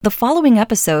The following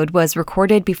episode was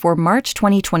recorded before March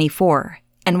 2024,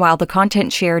 and while the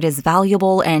content shared is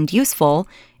valuable and useful,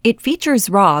 it features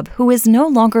Rob, who is no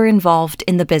longer involved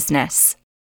in the business.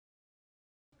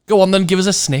 Go on then, give us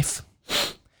a sniff.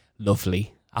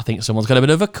 Lovely. I think someone's got a bit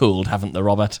of a cold, haven't they,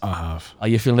 Robert? I have. Are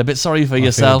you feeling a bit sorry for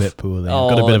yourself? I feel a bit poorly. I've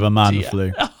got a bit of a man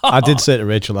flu. I did say to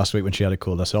Rachel last week when she had a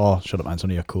cold, I said, oh, shut up, man, it's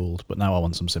only a cold. But now I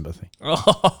want some sympathy.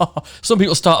 Some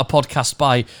people start a podcast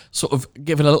by sort of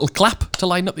giving a little clap to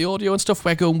line up the audio and stuff.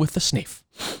 We're going with the sniff.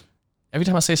 Every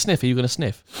time I say sniff, are you going to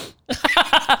sniff?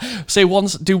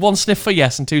 Do one sniff for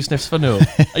yes and two sniffs for no.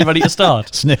 Are you ready to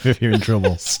start? Sniff if you're in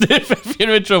trouble. Sniff if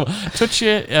you're in trouble. Touch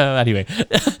your... anyway.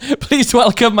 Please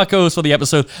welcome my co-host for the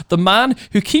episode, the man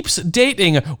who keeps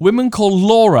dating women called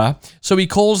Laura, so he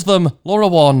calls them Laura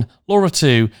 1, Laura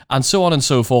 2, and so on and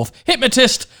so forth.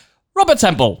 Hypnotist, Robert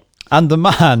Temple. And the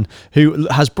man who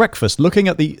has breakfast looking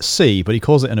at the sea, but he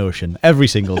calls it an ocean every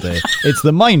single day. It's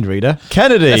the mind reader,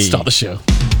 Kennedy. Let's start the show.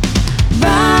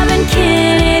 Rob and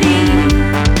Kennedy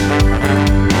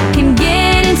can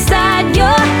get inside your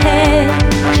head.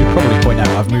 I should probably point out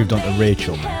I've moved on to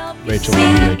Rachel now. Rachel 1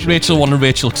 and Rachel 2. Rachel 1 and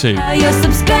Rachel 2. Your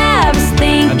subscribers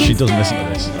think And she doesn't listen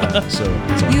to this, so it's all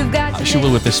right. you've got She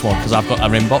will with this one, because I've got her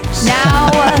inbox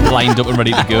now lined up and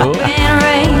ready to go.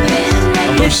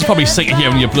 Although she's probably sick of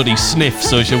hearing your bloody sniff,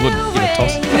 so she would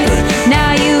toss.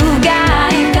 Now you've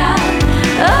got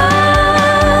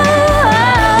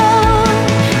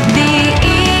the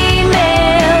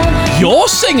email You're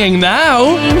singing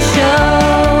now!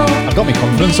 show. I've got my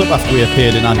confidence up after we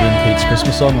appeared in Andrew and Pete's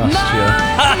Christmas song last year.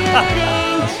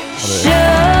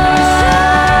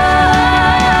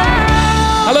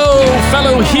 Hello,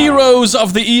 fellow heroes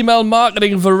of the email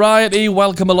marketing variety.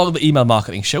 Welcome along the email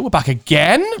marketing show. We're back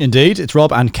again. Indeed, it's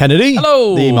Rob and Kennedy.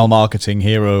 Hello. The email marketing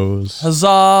heroes.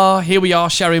 Huzzah! Here we are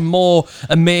sharing more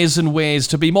amazing ways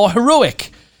to be more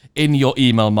heroic in your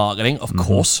email marketing, of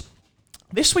course.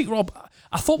 This week, Rob,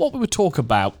 I thought what we would talk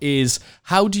about is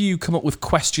how do you come up with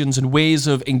questions and ways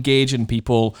of engaging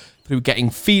people through getting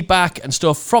feedback and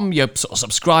stuff from your sort of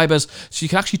subscribers so you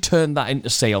can actually turn that into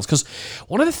sales. Because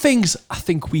one of the things I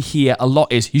think we hear a lot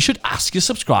is you should ask your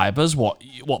subscribers what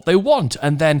they want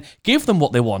and then give them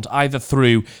what they want, either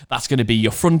through that's going to be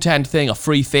your front end thing, a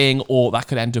free thing, or that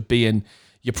could end up being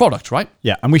your product, right?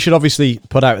 Yeah, and we should obviously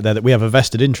put out there that we have a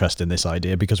vested interest in this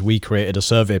idea because we created a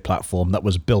survey platform that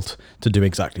was built to do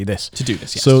exactly this. To do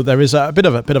this, yes. So there is a bit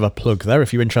of a plug there.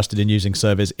 If you're interested in using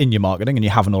surveys in your marketing and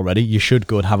you haven't already, you should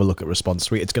go and have a look at Response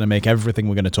Suite. It's going to make everything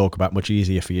we're going to talk about much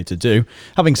easier for you to do.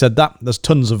 Having said that, there's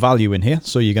tons of value in here,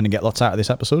 so you're going to get lots out of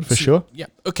this episode for sure. Yeah.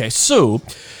 Okay, so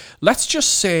let's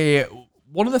just say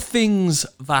one of the things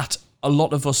that a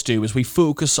lot of us do is we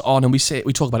focus on, and we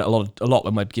talk about it a lot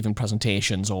when we're giving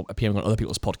presentations or appearing on other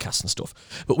people's podcasts and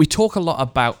stuff. But we talk a lot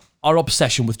about our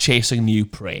obsession with chasing new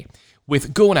prey,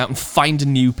 with going out and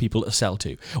finding new people to sell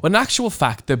to. When in actual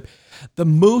fact, the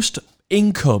most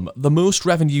income, the most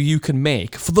revenue you can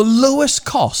make for the lowest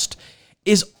cost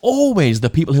is always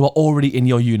the people who are already in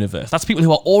your universe. That's people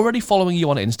who are already following you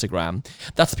on Instagram.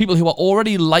 That's the people who are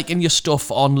already liking your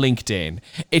stuff on LinkedIn.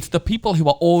 It's the people who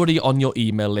are already on your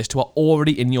email list, who are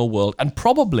already in your world, and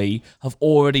probably have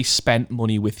already spent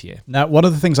money with you. Now, one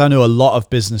of the things I know a lot of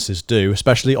businesses do,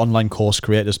 especially online course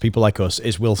creators, people like us,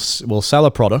 is we'll sell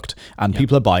a product and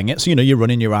people are buying it. So, you're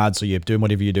running your ads or you're doing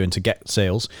whatever you're doing to get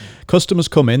sales. Customers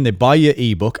come in, they buy your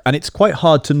ebook, and it's quite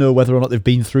hard to know whether or not they've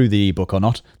been through the ebook or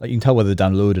not. Like, you can tell whether they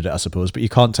downloaded it, I suppose, but you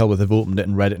can't tell whether they've opened it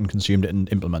and read it and consumed it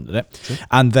and implemented it. Sure.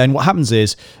 And then what happens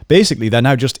is, basically, they're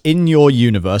now just in your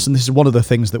universe, and this is one of the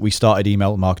things that we started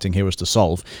Email Marketing Heroes to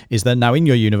solve, is they're now in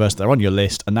your universe, they're on your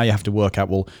list, and now you have to work out,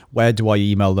 well, where do I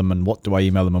email them, and what do I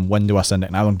email them, and when do I send it,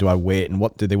 and how long do I wait, and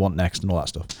what do they want next, and all that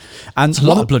stuff. And it's a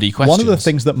lot of bloody questions. One of the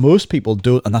things that most people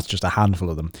don't, and that's just a handful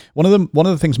of them, one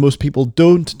of the things most people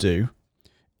don't do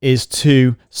is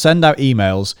to send out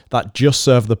emails that just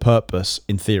serve the purpose,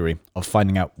 in theory, of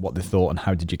finding out what they thought and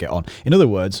how did you get on. In other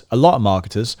words, a lot of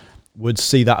marketers would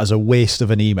see that as a waste of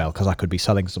an email because I could be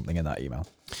selling something in that email.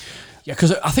 Yeah,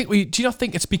 because I think do you not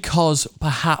think it's because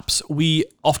perhaps we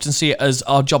often see it as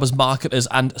our job as marketers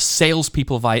and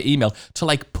salespeople via email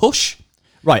to push?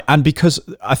 Right, and because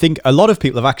I think a lot of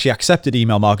people have actually accepted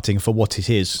email marketing for what it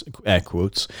is, air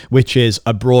quotes, which is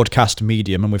a broadcast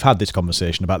medium, and we've had this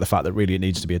conversation about the fact that really it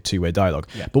needs to be a two-way dialogue.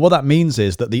 Yeah. But what that means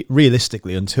is that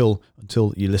realistically, until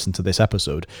you listen to this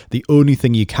episode, the only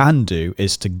thing you can do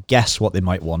is to guess what they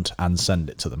might want and send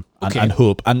it to them, and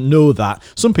hope, and know that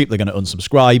some people are going to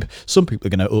unsubscribe, some people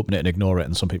are going to open it and ignore it,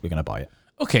 and some people are going to buy it.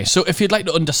 Okay, so if you'd like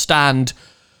to understand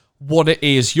what it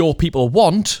is your people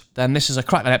want, then this is a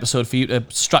cracking episode for you to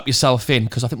strap yourself in,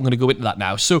 because I think we're going to go into that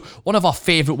now. So one of our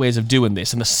favourite ways of doing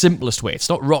this, and the simplest way, it's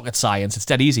not rocket science, it's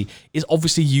dead easy, is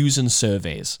obviously using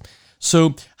surveys.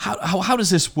 So how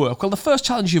does this work? Well, the first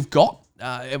challenge you've got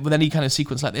with any kind of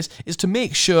sequence like this is to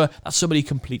make sure that somebody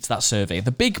completes that survey.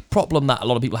 The big problem that a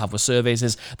lot of people have with surveys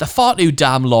is they're far too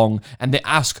damn long and they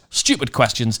ask stupid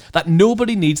questions that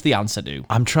nobody needs the answer to.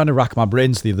 I'm trying to rack my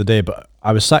brains the other day, but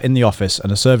I was sat in the office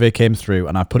and a survey came through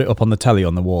and I put it up on the telly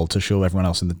on the wall to show everyone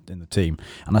else in the team.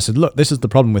 And I said, look, this is the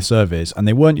problem with surveys. And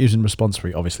they weren't using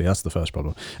ResponseFree. Obviously, that's the first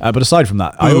problem. But aside from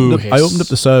that, I opened up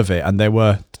the survey and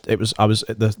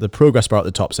the progress bar at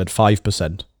the top said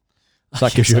 5%. So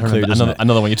that gives you a clue, doesn't it?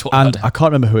 Another one you're talking and about. I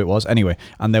can't remember who it was. Anyway,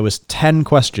 and there was 10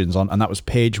 questions on, and that was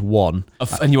page 1.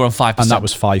 And you were on 5%. And that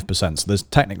was 5%. So there's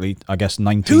technically, I guess,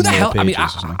 19 Who the more hell? pages I mean, or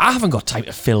something. I haven't got time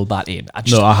to fill that in.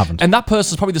 No, I haven't. And that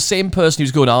person's probably the same person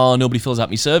who's going, oh, nobody fills out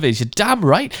my surveys. You're damn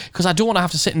right, because I don't want to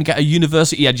have to sit and get a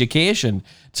university education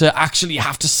to actually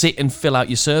have to sit and fill out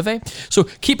your survey. So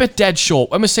keep it dead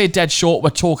short. When we say dead short, we're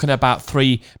talking about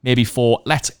 3, maybe 4.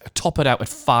 Let's top it out at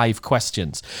 5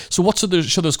 questions. So what should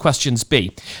those questions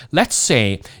be? Let's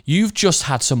say you've just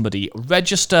had somebody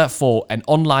register for an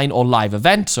online or live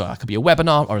event, so that could be a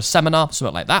webinar or a seminar,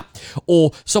 something like that,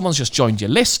 or someone's just joined your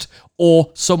list,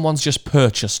 or someone's just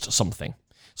purchased something.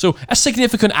 So a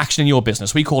significant action in your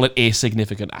business, we call it a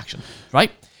significant action,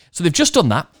 right? So they've just done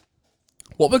that.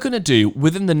 What we're going to do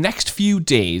within the next few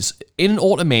days in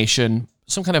automation,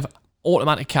 some kind of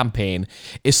automatic campaign,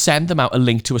 is send them out a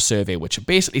link to a survey, which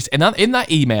basically is in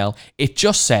that email, it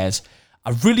just says,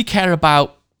 I really care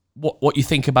about what you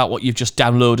think about what you've just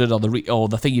downloaded or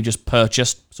the thing you've just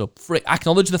purchased. So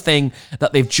acknowledge the thing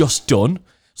that they've just done,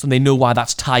 so they know why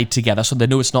that's tied together, so they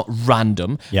know it's not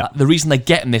random. Yeah. The reason they're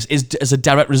getting this is as a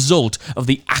direct result of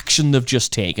the action they've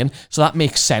just taken. So that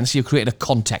makes sense. You've created a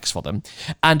context for them.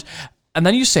 And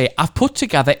then you say, I've put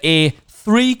together a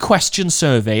 3-question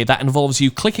survey that involves you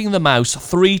clicking the mouse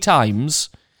 3 times,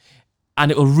 and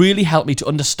it will really help me to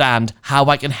understand how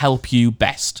I can help you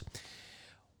best.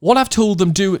 What I've told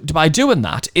them by doing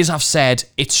that is I've said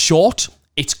it's short,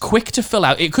 it's quick to fill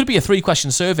out. It could be a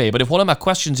 3-question survey, but if one of my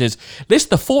questions is, list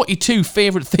the 42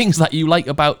 favourite things that you like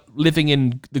about living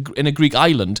in a Greek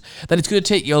island, then it's going to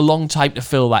take you a long time to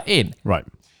fill that in. Right.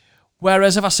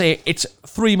 Whereas if I say it's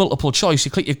 3 multiple choice,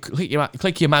 you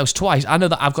click your mouse twice, I know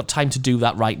that I've got time to do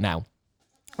that right now.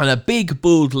 And a big,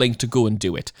 bold link to go and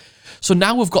do it. So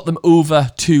now we've got them over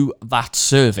to that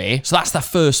survey. So that's the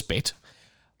first bit.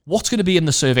 What's going to be in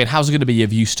the survey and how's it going to be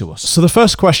of use to us? So the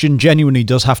first question genuinely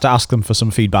does have to ask them for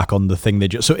some feedback on the thing they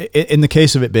just... So in the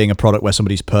case of it being a product where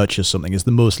somebody's purchased something is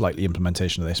the most likely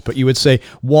implementation of this. But you would say,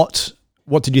 what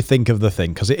did you think of the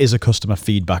thing? Because it is a customer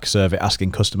feedback survey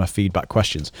asking customer feedback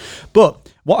questions. But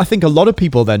what I think a lot of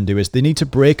people then do is they need to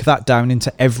break that down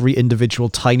into every individual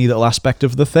tiny little aspect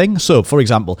of the thing. So, for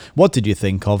example, what did you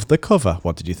think of the cover?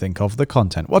 What did you think of the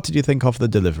content? What did you think of the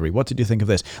delivery? What did you think of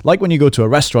this? Like when you go to a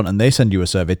restaurant and they send you a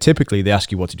survey, typically they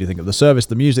ask you, what did you think of the service,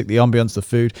 the music, the ambience, the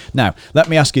food? Now, let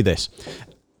me ask you this.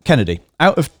 Kennedy,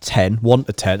 out of 10, 1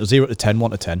 to 10, or 0 to 10,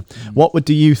 1 to 10, what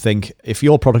do you think, if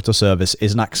your product or service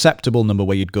is an acceptable number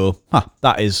where you'd go,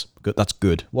 that is good, that's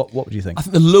good? What would you think? I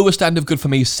think the lowest end of good for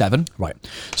me is 7. Right.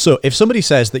 So if somebody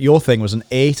says that your thing was an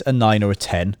 8, a 9, or a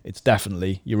 10, it's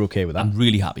definitely, you're okay with that? I'm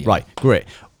really happy. Right, great.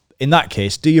 In that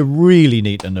case, do you really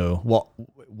need to know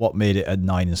what made it a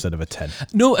 9 instead of a 10?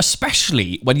 No,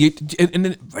 especially when and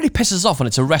it really pisses off when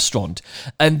it's a restaurant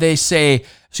and they say,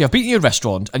 so you've been to your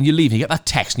restaurant and you leave, you get that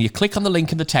text and you click on the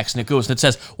link in the text and it goes and it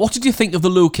says, what did you think of the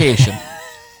location?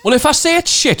 Well, if I say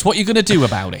it's shit, what are you going to do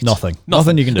about it? Nothing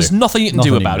you can do. There's nothing you can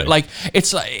do about it. Like,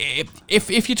 it's like,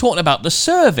 if you're talking about the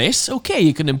service, okay,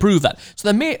 you can improve that.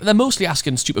 So they're mostly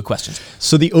asking stupid questions.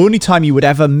 So the only time you would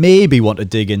ever maybe want to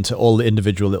dig into all the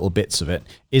individual little bits of it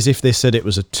is if they said it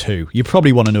was a 2. You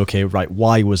probably want to know, okay, right,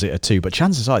 why was it a 2? But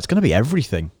chances are it's going to be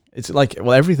everything. It's like,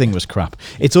 well, everything was crap.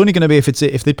 It's only going to be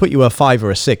if they put you a 5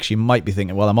 or a 6, you might be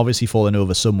thinking, well, I'm obviously falling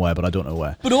over somewhere, but I don't know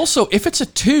where. But also, if it's a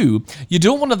 2, you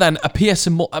don't want to then appear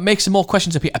some more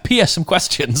questions, the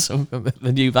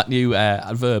new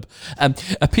adverb,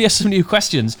 appear some new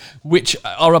questions which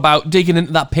are about digging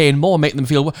into that pain more, make them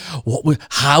feel,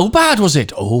 how bad was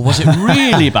it? Oh, was it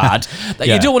really bad?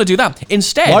 Yeah. You don't want to do that.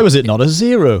 Instead, why was it not a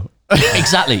 0?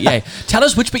 Exactly, yeah. Tell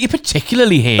us which bit you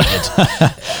particularly hated.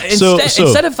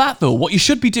 Instead of that, though, what you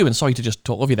should be doing, sorry to just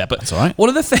talk over you there, but that's all right. One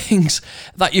of the things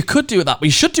that you could do at that, but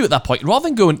you should do at that point, rather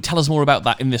than go and tell us more about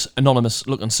that in this anonymous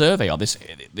looking survey or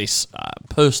this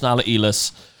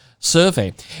personality-less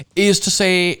survey, is to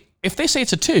say, if they say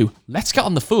it's a 2, let's get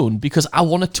on the phone because I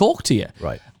want to talk to you.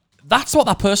 Right. That's what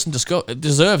that person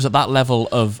deserves at that level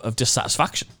of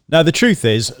dissatisfaction. Now, the truth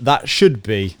is, that should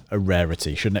be a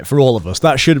rarity, shouldn't it? For all of us,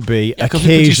 that should be 'cause we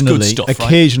produce good occasionally. stuff, right?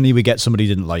 Occasionally, we get somebody who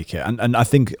didn't like it, and I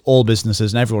think all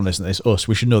businesses and everyone listening to this, us,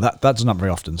 we should know that doesn't happen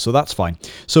very often. So that's fine.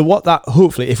 So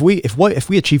hopefully, if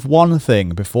we achieve one thing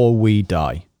before we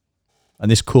die,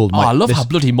 and this cold, I love how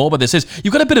bloody morbid this is.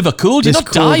 You've got a bit of a cold. You're this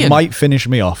not cold dying. might finish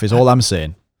me off. Is all I'm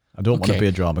saying. I don't want to be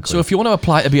a drama queen. So if you want to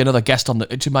apply to be another guest be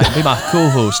my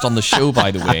co-host on the show, by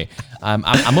the way, I'm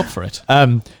up for it.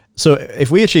 So if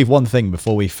we achieve one thing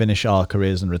before we finish our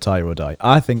careers and retire or die,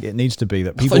 I think it needs to be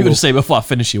that I thought people you were going to say before I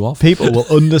finish you off. people will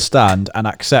understand and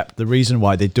accept the reason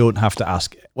why they don't have to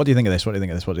ask, what do you think of this? What do you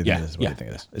think of this? What do you think of this? What do you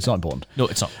think of this? It's not important. No,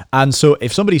 it's not. And so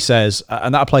if somebody says,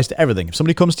 and that applies to everything, if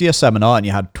somebody comes to your seminar and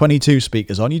you had 22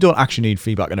 speakers on, you don't actually need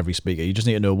feedback on every speaker. You just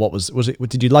need to know was it,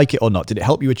 did you like it or not? Did it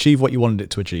help you achieve what you wanted it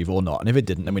to achieve or not? And if it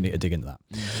didn't, then we need to dig into that.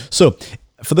 So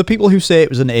for the people who say it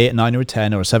was an 8, 9 or a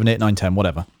 10 or a 7, 8, 9, 10,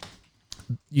 whatever,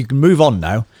 you can move on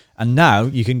now. And now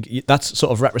that's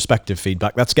sort of retrospective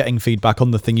feedback. That's getting feedback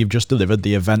on the thing you've just delivered,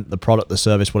 the event, the product, the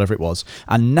service, whatever it was.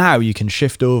 And now you can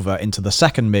shift over into the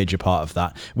second major part of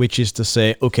that, which is to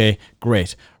say, okay,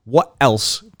 great. What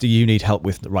else do you need help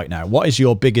with right now? What is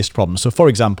your biggest problem? So, for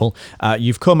example,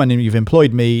 you've come and you've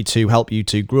employed me to help you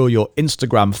to grow your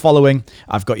Instagram following.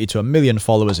 I've got you to 1 million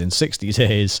followers in 60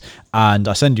 days, and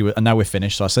and now we're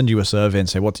finished. So I send you a survey and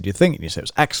say, what did you think? And you say it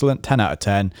was excellent, 10 out of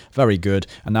 10, very good.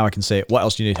 And now I can say, what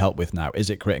else do you need help with now?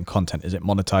 Is it creating content? Is it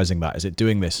monetizing that? Is it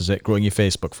doing this? Is it growing your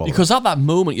Facebook followers? Because at that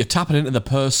moment, you're tapping into the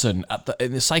person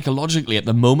psychologically at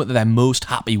the moment that they're most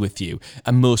happy with you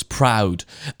and most proud,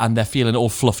 and they're feeling all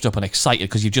fluffed up and excited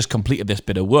because you've just completed this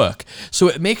bit of work. So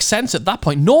it makes sense at that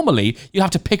point. Normally, you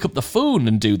have to pick up the phone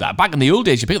and do that. Back in the old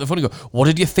days, you pick up the phone and go, what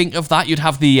did you think of that? You'd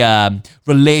have the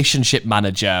relationship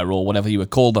manager or whatever you would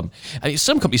call them. And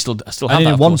some companies still have that. And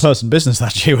in of one course. person business,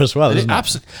 that's you as well, isn't it?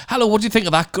 Absolutely. Hello, what do you think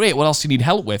of that? Great. What else do you need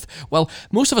help with? Well,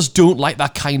 most of us don't like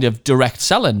that kind of direct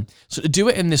selling. So to do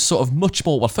it in this sort of much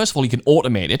more, well, first of all, you can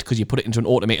automate it because you put it into an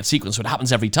automated sequence, so it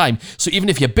happens every time. So even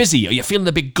if you're busy or you're feeling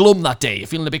a bit glum that day, you're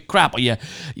feeling a bit crap, or you're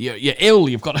ill,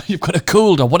 you've got a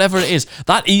cold or whatever it is,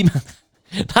 that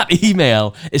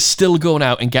email is still going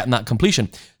out and getting that completion.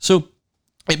 So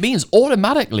it means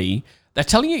automatically they're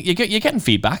telling you you're getting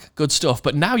feedback, good stuff,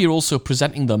 but now you're also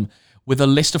presenting them with a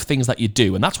list of things that you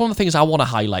do. And that's one of the things I want to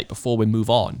highlight before we move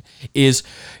on is,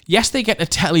 yes, they get to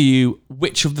tell you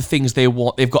which of the things they've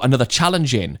got another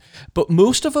challenge in, but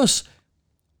most of us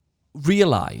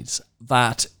realize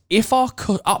that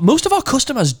most of our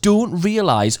customers don't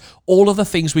realize all of the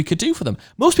things we could do for them.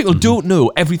 Most people don't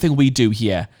know everything we do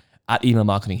here at Email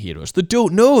Marketing Heroes. They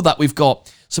don't know that we've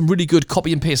got some really good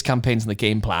copy and paste campaigns in the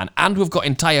game plan, and we've got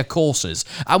entire courses,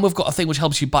 and we've got a thing which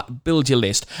helps you build your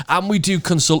list, and we do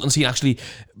consultancy and actually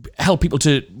help people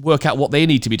to work out what they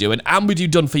need to be doing, and we do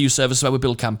done-for-you services where we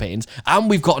build campaigns, and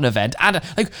we've got an event, and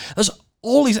there's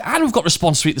all these, and we've got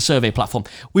Response Suite, the survey platform.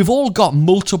 We've all got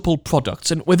multiple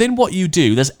products, and within what you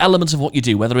do, there's elements of what you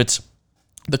do, whether it's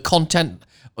the content,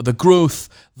 or the growth,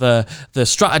 the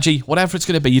strategy, whatever it's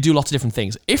going to be. You do lots of different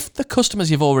things. If the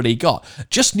customers you've already got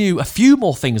just knew a few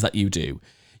more things that you do,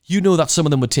 you know that some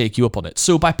of them would take you up on it.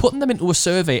 So by putting them into a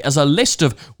survey as a list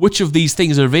of which of these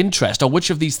things are of interest, or which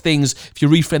of these things, if you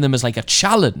reframe them as like a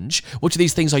challenge, which of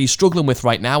these things are you struggling with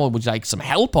right now and would you like some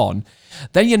help on,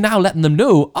 then you're now letting them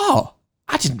know, oh,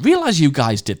 I didn't realize you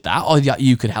guys did that, or that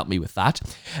you could help me with that.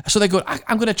 So they go,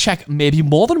 I'm going to check maybe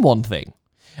more than one thing.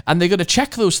 And they're going to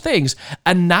check those things.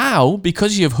 And now,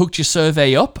 because you've hooked your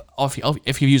survey up, or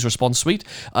if you use Response Suite,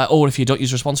 or if you don't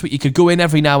use Response Suite, you could go in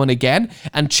every now and again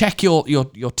and check your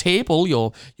table,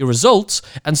 your results,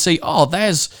 and say, oh,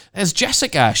 there's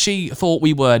Jessica. She thought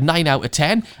we were 9 out of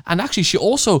 10. And actually, she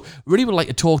also really would like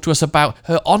to talk to us about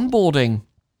her onboarding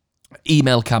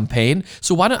email campaign.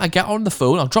 So why don't I get on the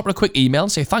phone? I'll drop her a quick email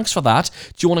and say, thanks for that.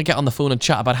 Do you want to get on the phone and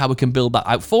chat about how we can build that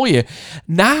out for you?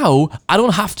 Now, I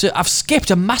don't have to, I've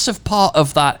skipped a massive part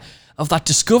of that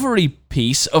discovery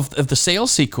piece of the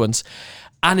sales sequence,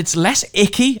 and it's less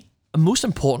icky. And most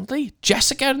importantly,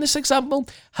 Jessica in this example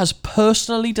has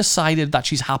personally decided that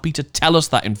she's happy to tell us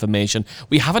that information.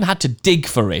 We haven't had to dig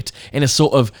for it in a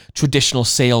sort of traditional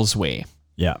sales way.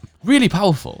 Yeah. Really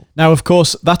powerful. Now, of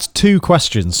course, that's 2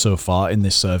 questions so far in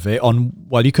this survey.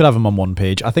 Well, you could have them on one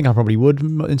page. I think I probably would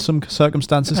in some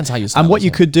circumstances. Depends how you start, and what you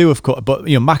isn't it? could do, of course, but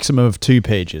maximum of 2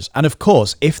 pages. And of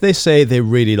course, if they say they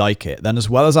really like it, then as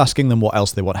well as asking them what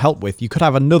else they want help with, you could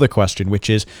have another question, which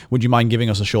is, would you mind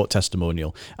giving us a short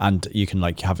testimonial? And you can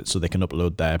have it so they can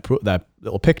upload their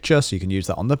little picture, so you can use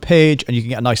that on the page, and you can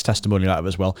get a nice testimonial out of it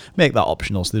as well. Make that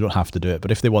optional so they don't have to do it, but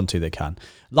if they want to, they can.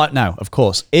 Like now, of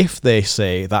course, if they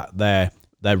say that that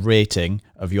their rating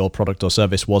of your product or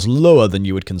service was lower than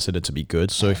you would consider to be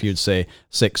good. So if you'd say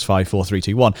 6, 5, 4, 3,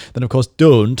 2, 1, then of course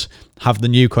don't have the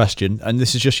new question. And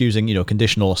this is just using,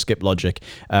 conditional or skip logic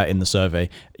in the survey.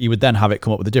 You would then have it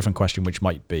come up with a different question, which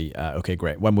might be, okay,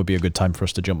 great. When would be a good time for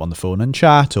us to jump on the phone and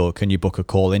chat? Or can you book a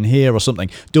call in here or something?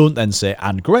 Don't then say,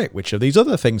 and great, which of these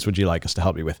other things would you like us to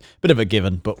help you with? Bit of a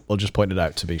given, but we'll just point it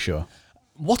out to be sure.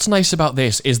 What's nice about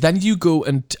this is then you go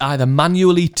and either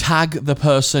manually tag the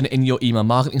person in your email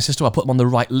marketing system or put them on the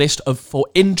right list for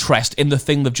interest in the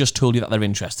thing they've just told you that they're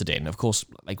interested in. Of course,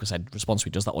 like we said, Response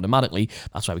Suite does that automatically.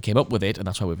 That's why we came up with it, and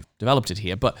that's why we've developed it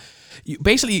here. But you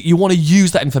want to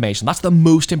use that information. That's the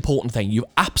most important thing. You've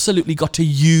absolutely got to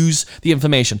use the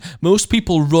information. Most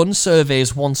people run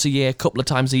surveys once a year, a couple of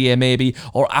times a year maybe,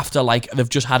 or after they've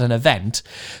just had an event.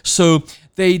 So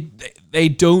they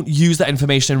don't use that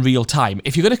information in real time.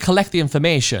 If you're going to collect the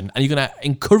information and you're going to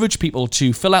encourage people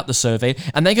to fill out the survey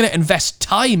and they're going to invest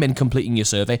time in completing your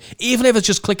survey, even if it's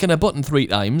just clicking a button 3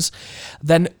 times,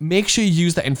 then make sure you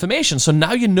use that information. So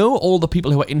now you know all the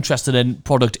people who are interested in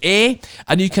product A,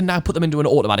 and you can now put them into an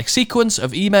automatic sequence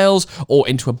of emails or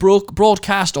into a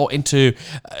broadcast or into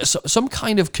some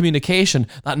kind of communication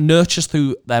that nurtures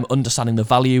through them understanding the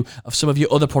value of some of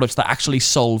your other products that actually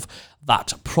solve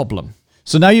that problem.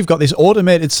 So now you've got this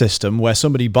automated system where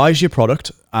somebody buys your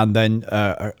product and then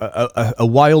a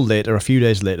while later, a few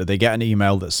days later, they get an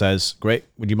email that says, great,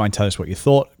 would you mind telling us what you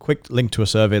thought? Quick link to a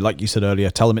survey, like you said earlier.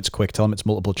 Tell them it's quick, tell them it's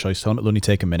multiple choice, tell them it'll only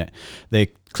take a minute. They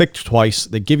click twice,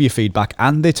 they give you feedback,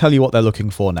 and they tell you what they're looking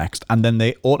for next. And then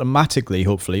they automatically,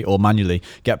 hopefully, or manually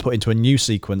get put into a new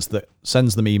sequence that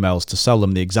sends them emails to sell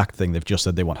them the exact thing they've just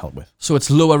said they want help with. So it's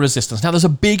lower resistance. Now, there's a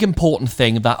big important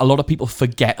thing that a lot of people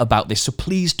forget about this, so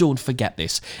please don't forget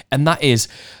this, and that is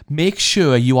make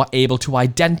sure you are able to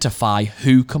identify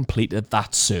who completed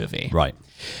that survey. Right.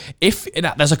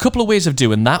 There's a couple of ways of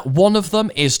doing that. One of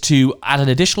them is to add an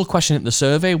additional question in the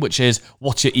survey, which is,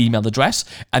 what's your email address?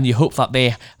 And you hope that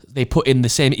they put in the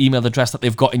same email address that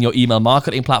they've got in your email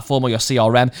marketing platform or your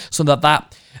CRM, so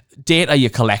that data you're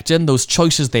collecting, those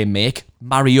choices they make,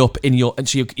 marry up in your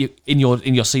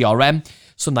CRM,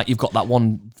 so that you've got that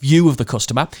one view of the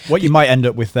customer. What you might end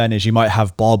up with then is you might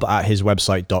have Bob at his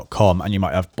website.com and you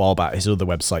might have Bob at his other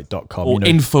website.com. Or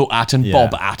info at and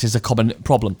Bob at is a common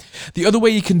problem. The other way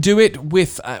you can do it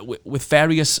with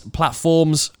various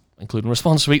platforms, including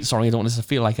Response Suite, sorry, I don't want this to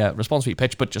feel like a Response Suite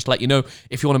pitch, but just to let you know,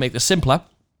 if you want to make this simpler,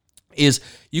 is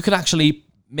you can actually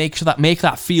make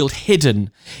that field hidden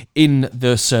in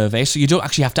the survey, so you don't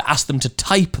actually have to ask them to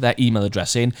type their email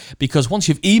address in, because once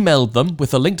you've emailed them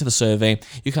with a link to the survey,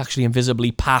 you can actually invisibly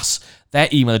pass their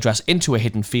email address into a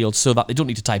hidden field so that they don't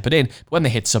need to type it in. But when they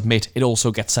hit submit, it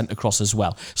also gets sent across as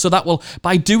well. So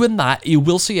by doing that, you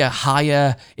will see a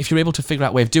higher, if you're able to figure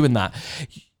out a way of doing that,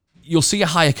 you'll see a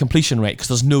higher completion rate because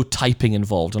there's no typing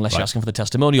involved unless you're asking for the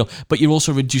testimonial, but you're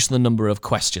also reducing the number of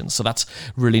questions. So that's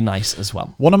really nice as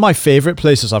well. One of my favorite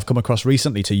places I've come across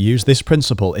recently to use this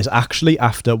principle is actually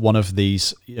after one of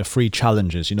these free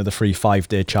challenges, the free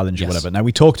 5-day challenge or whatever. Now,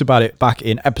 we talked about it back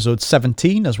in episode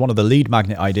 17 as one of the lead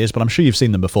magnet ideas, but I'm sure you've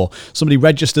seen them before. Somebody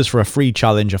registers for a free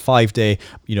challenge, a 5-day,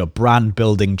 brand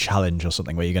building challenge or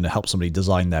something where you're going to help somebody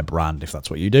design their brand, if that's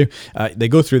what you do. They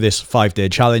go through this 5-day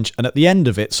challenge, and at the end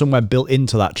of it, somewhere built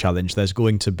into that challenge, there's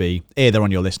going to be, they're on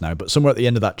your list now, but somewhere at the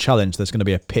end of that challenge, there's going to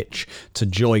be a pitch to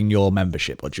join your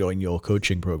membership or join your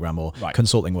coaching program or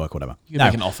consulting work, whatever. You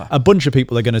make an offer. A bunch of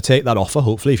people are going to take that offer,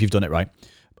 hopefully, if you've done it right.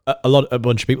 A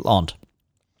bunch of people aren't.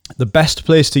 The best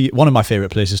place one of my favorite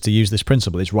places to use this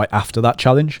principle is right after that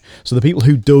challenge. So the people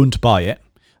who don't buy it,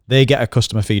 they get a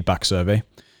customer feedback survey.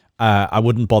 I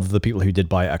wouldn't bother the people who did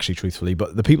buy it, actually, truthfully,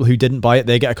 but the people who didn't buy it,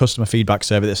 they get a customer feedback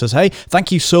survey that says, hey,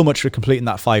 thank you so much for completing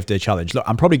that 5-day challenge. Look,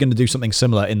 I'm probably going to do something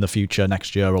similar in the future,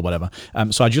 next year or whatever.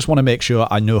 So I just want to make sure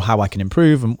I know how I can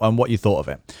improve and what you thought of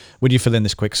it. Would you fill in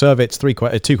this quick survey? It's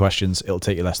 2 questions. It'll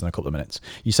take you less than a couple of minutes.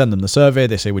 You send them the survey.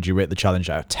 They say, would you rate the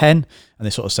challenge out of 10? And they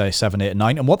sort of say 7, 8, and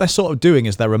 9. And what they're sort of doing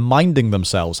is they're reminding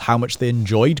themselves how much they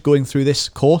enjoyed going through this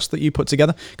course that you put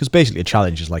together. Because basically a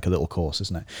challenge is like a little course,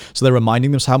 isn't it? So they're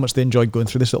reminding themselves how much they enjoyed going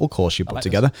through this little course you put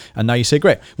together. And now you say,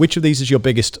 great, which of these is your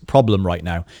biggest problem right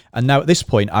now? And now at this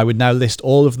point, I would now list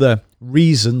all of the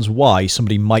reasons why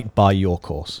somebody might buy your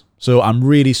course. So I'm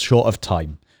really short of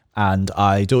time and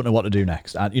I don't know what to do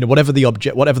next. And whatever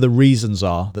the reasons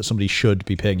are that somebody should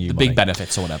be paying you money. Big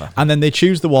benefits or whatever. And then they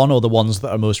choose the one or the ones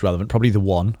that are most relevant, probably the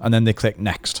one, and then they click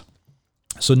next.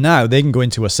 So now they can go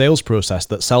into a sales process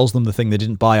that sells them the thing they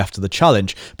didn't buy after the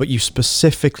challenge, but you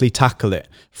specifically tackle it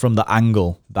from the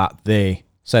angle that they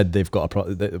said they've got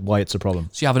why it's a problem.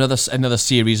 So you have another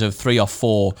series of 3 or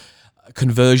 4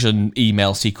 conversion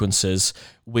email sequences,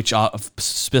 which are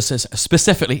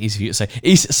specifically, easy for you to say,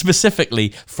 is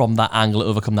specifically from that angle to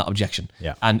overcome that objection.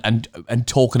 Yeah. And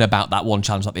talking about that one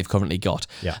challenge that they've currently got.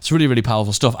 Yeah. It's really, really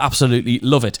powerful stuff. Absolutely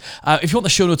love it. If you want the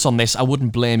show notes on this, I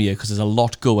wouldn't blame you because there's a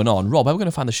lot going on. Rob, how are we going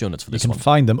to find the show notes for this You one? can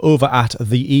find them over at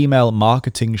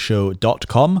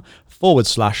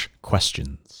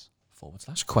theemailmarketingshow.com/questions.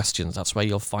 /questions. That's where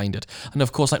you'll find it. And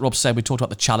of course, like Rob said, we talked about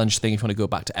the challenge thing. If you want to go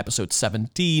back to episode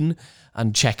 17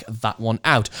 and check that one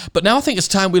out. But now I think it's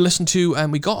time we listen to,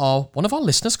 and we got one of our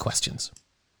listeners' questions.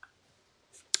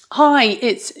 Hi,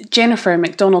 it's Jennifer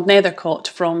McDonald Nethercott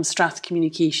from Strath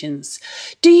Communications.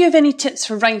 Do you have any tips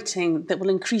for writing that will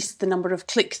increase the number of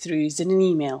click-throughs in an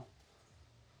email?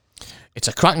 It's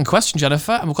a cracking question,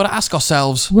 Jennifer, and we've got to ask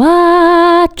ourselves,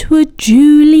 What would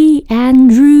Julie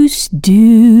Andrews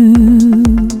do?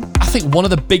 I think one of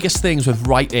the biggest things with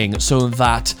writing so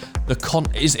that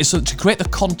is to create the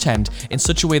content in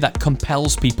such a way that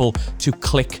compels people to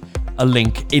click a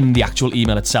link in the actual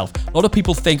email itself. A lot of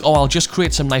people think, I'll just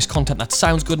create some nice content that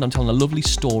sounds good and I'm telling a lovely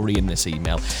story in this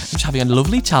email. I'm just having a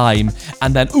lovely time,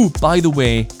 and then, by the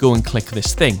way, go and click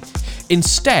this thing.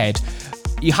 Instead,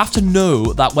 you have to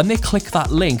know that when they click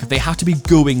that link, they have to be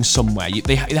going somewhere.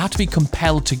 They have to be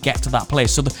compelled to get to that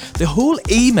place. So the whole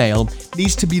email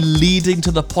needs to be leading to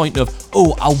the point of,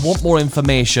 I want more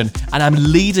information, and I'm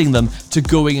leading them to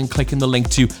going and clicking the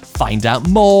link to find out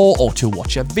more or to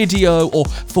watch a video or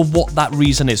for what that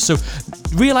reason is. So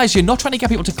realize you're not trying to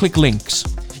get people to click links.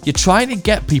 You're trying to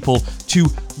get people to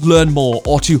learn more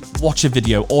or to watch a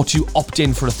video or to opt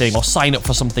in for a thing or sign up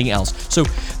for something else. So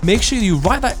make sure you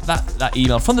write that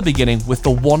email from the beginning with the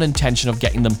one intention of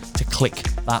getting them to click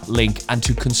that link and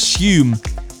to consume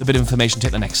the bit of information,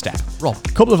 take the next step. Rob? A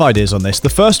couple of ideas on this.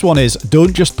 The first one is,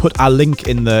 don't just put a link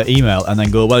in the email and then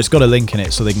go, it's got a link in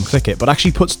it so they can click it, but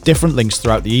actually puts different links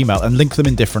throughout the email and link them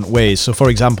in different ways. So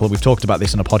for example, we've talked about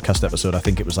this in a podcast episode. I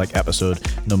think it was like episode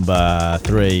number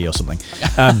 3 or something.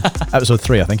 Episode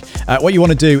 3, I think. What you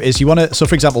want to do is so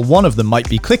for example, one of them might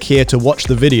be click here to watch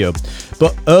the video.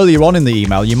 But earlier on in the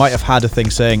email, you might have had a thing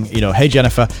saying, hey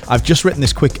Jennifer, I've just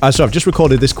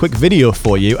recorded this quick video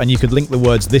for you, and you could link the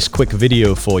words this quick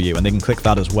video for you, and they can click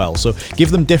that as well. So give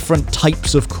them different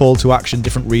types of call to action,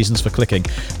 different reasons for clicking.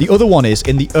 The other one is,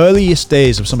 in the earliest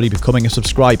days of somebody becoming a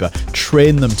subscriber,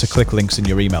 train them to click links in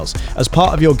your emails. As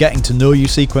part of your getting to know you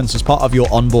sequence, as part of your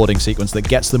onboarding sequence that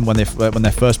gets them when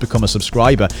they first become a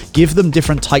subscriber, give them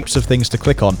different types of things to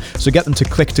click on. So get them to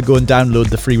click to go and download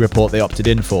the free report they opted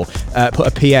in for. Put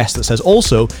a PS that says,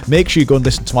 also, make sure you go and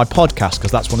listen to my podcast,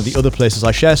 because that's one of the other places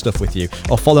I share stuff with you.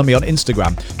 Or follow me on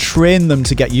Instagram. Train them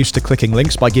to get used to clicking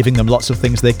links by giving them lots of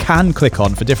things they can click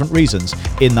on for different reasons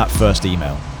in that first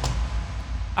email.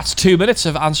 That's 2 minutes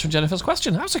of answering Jennifer's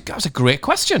question. That was a great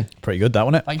question. Pretty good, that,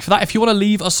 wasn't it? Thank you for that. If you want to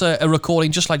leave us a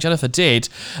recording just like Jennifer did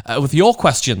with your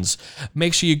questions,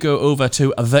 make sure you go over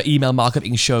to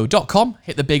theemailmarketingshow.com,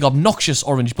 hit the big obnoxious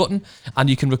orange button, and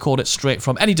you can record it straight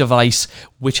from any device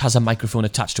which has a microphone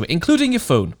attached to it, including your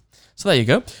phone. So there you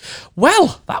go.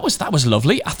 Well, that was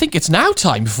lovely. I think it's now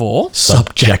time for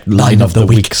Subject line of the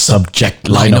week. Subject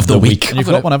line of the week. And you've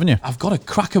got one, haven't you? I've got a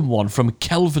cracking one from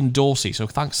Kelvin Dorsey. So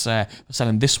thanks for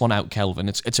sending this one out, Kelvin.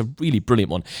 It's a really brilliant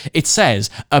one. It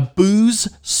says, a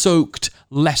booze-soaked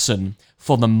lesson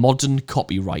for the modern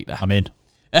copywriter. I'm in.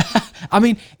 I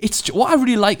mean, it's what I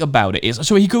really like about it is,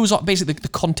 so he goes on, basically the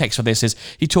context for this is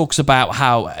he talks about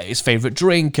how his favourite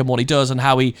drink and what he does and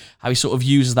how he sort of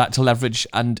uses that to leverage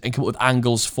and come up with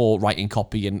angles for writing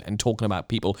copy and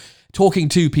talking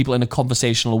to people in a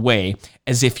conversational way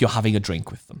as if you're having a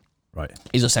drink with them. Right.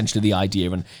 Is essentially the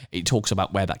idea, and it talks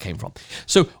about where that came from.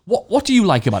 So what do you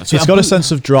like about it? So it's got a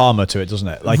sense of drama to it, doesn't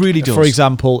it? Like, really does. For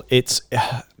example, it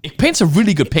paints a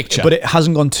really good picture. But it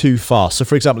hasn't gone too far. So,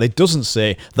 for example, it doesn't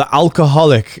say the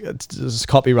alcoholic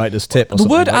copywriter's tip or the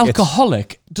something. word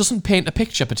alcoholic doesn't paint a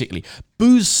picture particularly.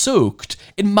 Booze-soaked,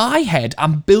 in my head,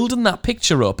 I'm building that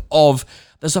picture up of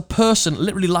there's a person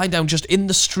literally lying down just in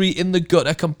the street, in the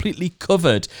gutter, completely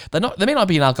covered. They may not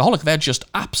be an alcoholic, they're just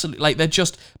absolutely,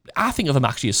 I think of them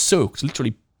actually as soaked,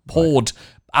 literally poured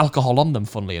alcohol on them,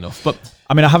 funnily enough. But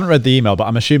I mean, I haven't read the email, but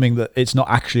I'm assuming that it's not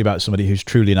actually about somebody who's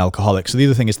truly an alcoholic. So the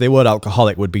other thing is the word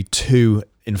alcoholic would be too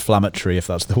inflammatory, if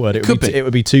that's the word. It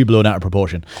would be too blown out of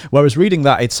proportion. Whereas reading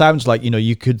that, it sounds like,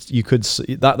 you could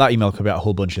that email could be about a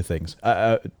whole bunch of things.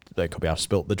 It could be I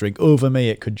spilt the drink over me.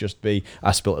 It could just be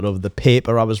I spilt it over the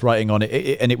paper I was writing on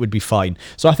it, and it would be fine.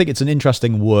 So I think it's an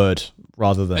interesting word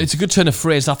rather than... It's a good turn of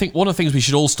phrase. I think one of the things we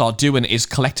should all start doing is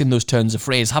collecting those turns of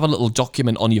phrase. Have a little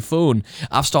document on your phone.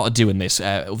 I've started doing this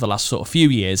over the last sort of few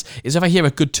years, is if I hear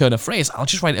a good turn of phrase, I'll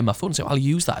just write it in my phone and say, I'll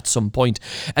use that at some point.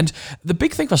 And the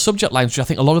big thing for subject lines, which I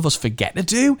think a lot of us forget to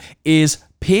do, is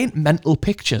paint mental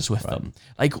pictures with them.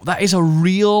 Like, that is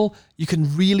you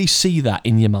can really see that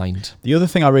in your mind. The other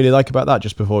thing I really like about that,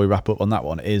 just before we wrap up on that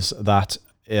one, is that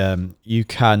you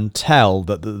can tell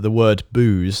that the word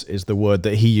booze is the word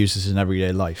that he uses in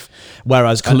everyday life.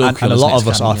 Whereas, and a lot of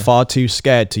us are far too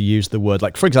scared to use the word.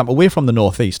 Like, for example, we're from the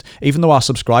Northeast. Even though our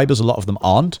subscribers, a lot of them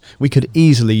aren't, we could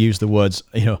easily use the words,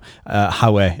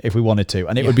 how if we wanted to,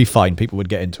 and it would be fine. People would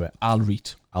get into it. I'll read.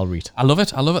 I'll read. I love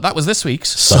it. That was this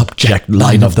week's Subject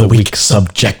Line of the Week.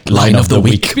 Subject Line of the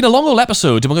Week. It's been a long old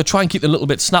episode, and we're going to try and keep it a little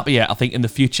bit snappier, I think, in the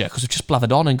future, because we've just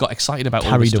blathered on and got excited about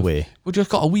all this stuff. Carried away. We just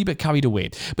got a wee bit carried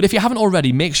away. But if you haven't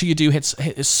already, make sure you do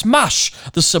smash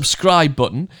the subscribe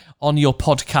button on your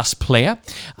podcast player,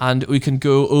 and we can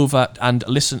go over and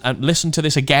listen to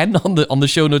this again on the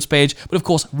show notes page. But of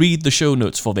course, read the show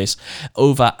notes for this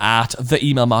over at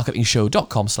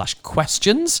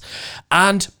theemailmarketingshow.com/questions.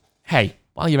 And hey,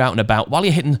 while you're out and about, while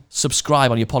you're hitting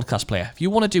subscribe on your podcast player, if you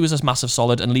want to do us a massive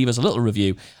solid and leave us a little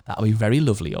review, that'll be very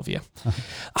lovely of you.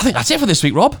 I think that's it for this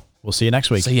week, Rob. We'll see you next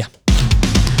week. See ya.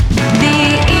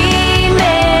 The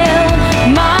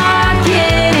Email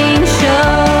Marketing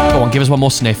Show. Go on, give us one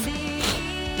more sniff.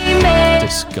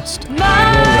 Disgusting.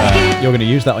 You're going to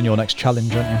use that on your next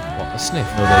challenge, aren't you? What, a sniff?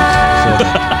 So